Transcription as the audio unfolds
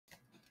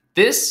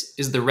This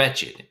is The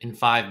Wretched in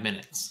 5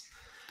 minutes.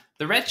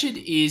 The Wretched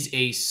is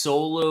a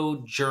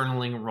solo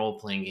journaling role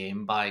playing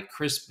game by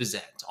Chris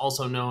Bizet,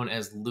 also known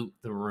as Loot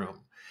the Room.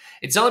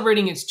 It's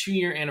celebrating its 2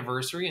 year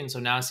anniversary, and so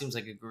now seems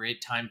like a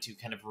great time to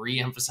kind of re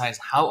emphasize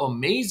how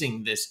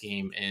amazing this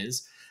game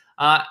is.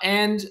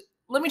 And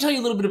let me tell you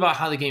a little bit about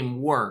how the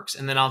game works,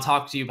 and then I'll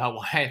talk to you about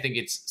why I think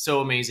it's so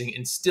amazing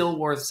and still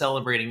worth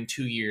celebrating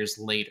 2 years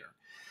later.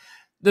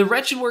 The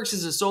Wretched works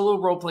as a solo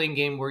role playing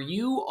game where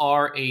you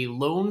are a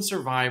lone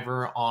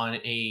survivor on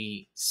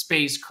a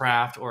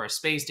spacecraft or a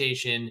space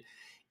station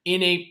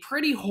in a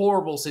pretty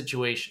horrible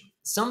situation.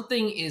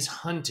 Something is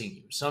hunting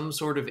you, some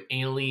sort of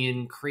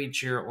alien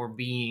creature or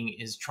being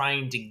is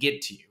trying to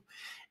get to you.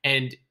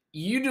 And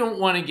you don't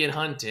want to get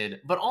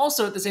hunted, but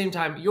also at the same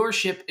time, your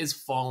ship is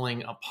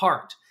falling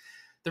apart.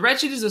 The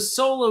Wretched is a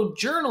solo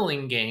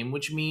journaling game,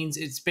 which means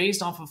it's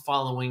based off of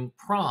following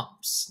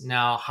prompts.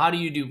 Now, how do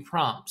you do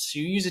prompts?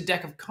 You use a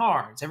deck of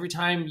cards. Every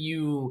time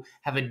you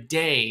have a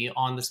day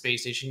on the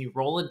space station, you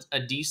roll a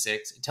d6.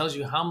 It tells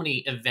you how many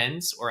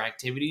events or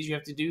activities you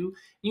have to do.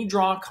 You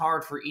draw a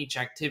card for each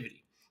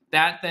activity.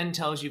 That then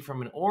tells you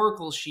from an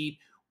oracle sheet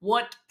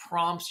what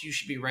prompts you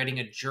should be writing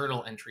a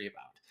journal entry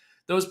about.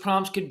 Those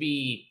prompts could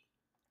be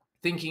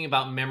thinking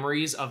about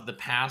memories of the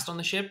past on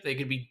the ship. They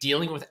could be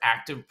dealing with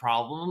active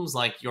problems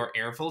like your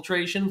air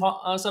filtration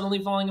suddenly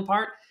falling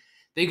apart.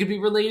 They could be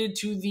related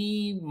to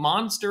the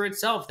monster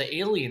itself, the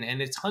alien,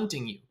 and it's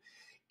hunting you.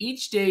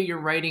 Each day, you're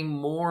writing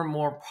more and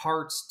more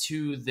parts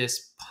to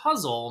this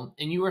puzzle,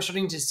 and you are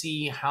starting to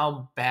see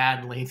how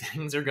badly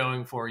things are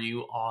going for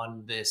you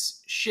on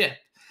this ship.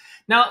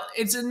 Now,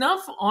 it's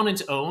enough on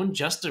its own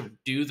just to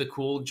do the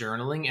cool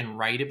journaling and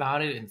write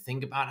about it and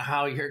think about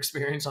how your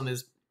experience on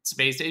this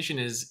space station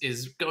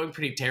is going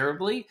pretty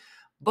terribly,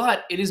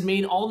 but it is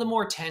made all the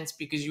more tense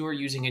because you are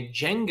using a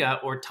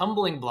Jenga or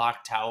tumbling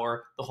block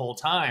tower the whole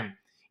time.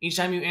 Each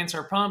time you answer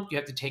a prompt, you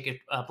have to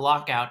take a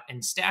block out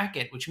and stack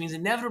it, which means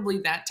inevitably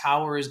that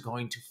tower is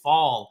going to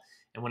fall.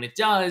 And when it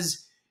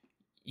does,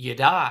 you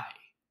die.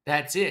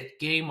 That's it.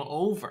 Game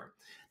over.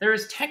 There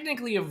is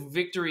technically a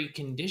victory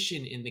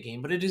condition in the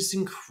game, but it is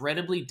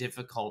incredibly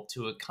difficult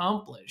to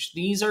accomplish.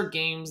 These are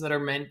games that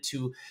are meant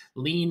to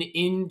lean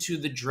into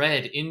the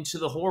dread, into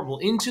the horrible,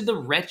 into the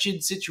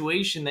wretched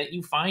situation that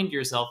you find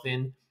yourself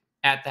in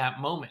at that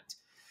moment.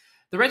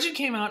 The Wretched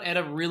came out at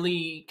a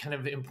really kind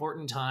of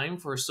important time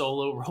for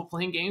solo role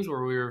playing games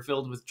where we were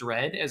filled with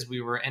dread as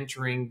we were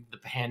entering the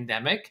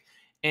pandemic.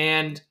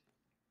 And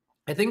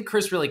I think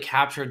Chris really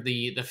captured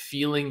the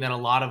feeling that a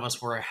lot of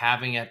us were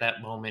having at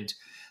that moment,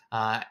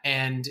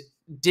 and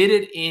did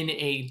it in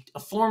a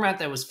format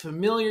that was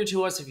familiar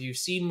to us. If you've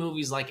seen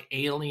movies like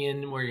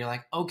Alien, where you're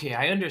like, okay,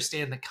 I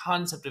understand the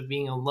concept of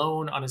being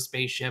alone on a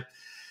spaceship.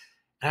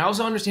 And I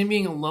also understand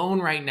being alone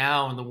right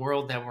now in the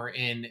world that we're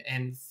in,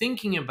 and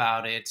thinking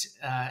about it.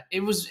 It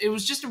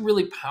was just a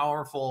really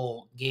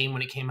powerful game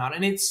when it came out,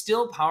 and it's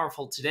still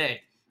powerful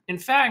today. In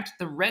fact,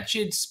 The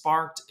Wretched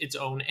sparked its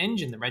own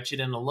engine, The Wretched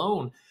and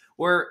Alone,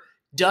 where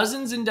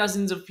dozens and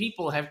dozens of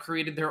people have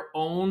created their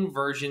own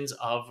versions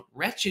of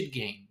Wretched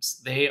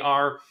games. They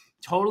are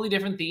totally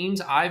different themes.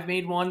 I've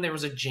made one. There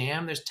was a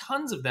jam. There's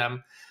tons of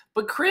them.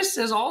 But Chris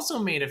has also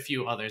made a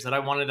few others that I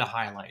wanted to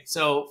highlight.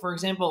 So, for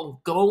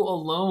example, Go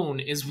Alone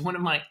is one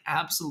of my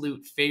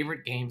absolute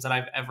favorite games that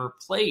I've ever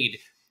played.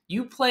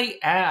 You play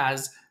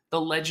as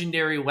the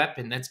legendary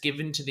weapon that's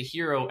given to the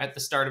hero at the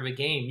start of a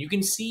game. You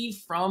can see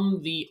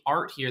from the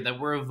art here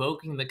that we're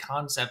evoking the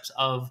concepts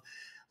of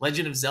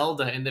Legend of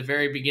Zelda in the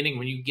very beginning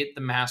when you get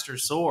the Master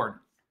Sword.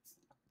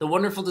 The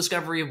wonderful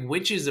discovery of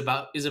witches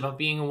is about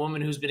being a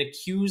woman who's been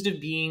accused of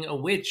being a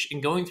witch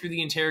and going through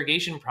the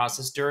interrogation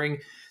process during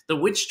the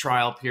witch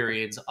trial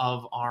periods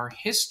of our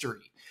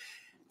history.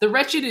 The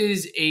Wretched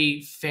is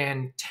a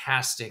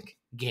fantastic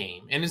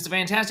game, and it's a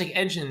fantastic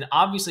engine,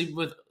 obviously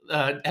with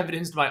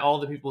evidenced by all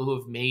the people who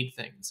have made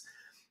things.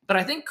 But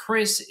I think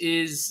Chris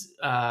is,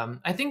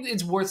 I think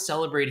it's worth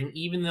celebrating,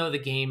 even though the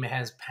game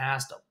has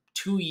passed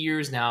 2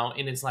 years now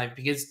in its life,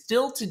 because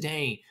still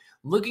today,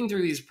 looking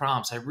through these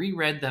prompts, I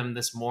reread them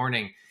this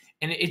morning,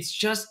 and it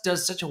just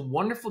does such a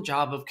wonderful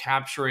job of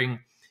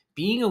capturing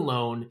being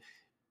alone,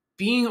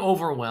 being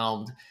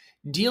overwhelmed,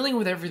 dealing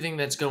with everything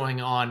that's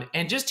going on,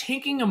 and just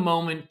taking a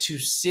moment to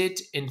sit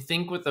and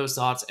think with those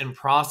thoughts and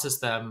process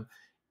them,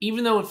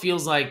 even though it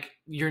feels like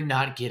you're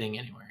not getting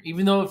anywhere,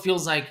 even though it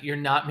feels like you're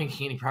not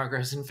making any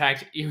progress. In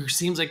fact, it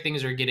seems like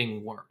things are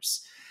getting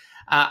worse.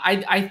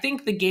 I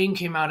think the game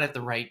came out at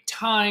the right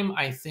time.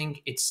 I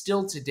think it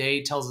still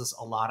today tells us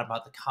a lot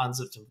about the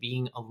concept of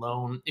being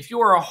alone. If you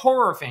are a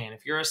horror fan,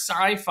 if you're a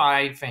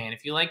sci-fi fan,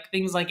 if you like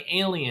things like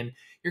Alien,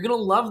 you're going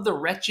to love The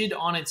Wretched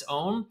on its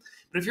own.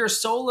 But if you're a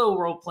solo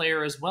role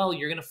player as well,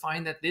 you're going to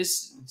find that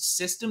this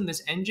system,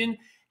 this engine,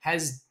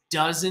 has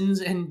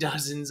dozens and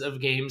dozens of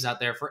games out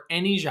there for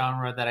any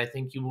genre that I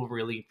think you will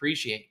really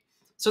appreciate.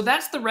 So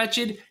that's The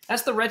Wretched.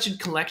 That's the Wretched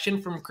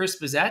collection from Chris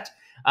Bizet.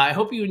 I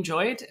hope you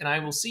enjoy it, and I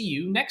will see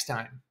you next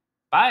time.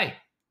 Bye.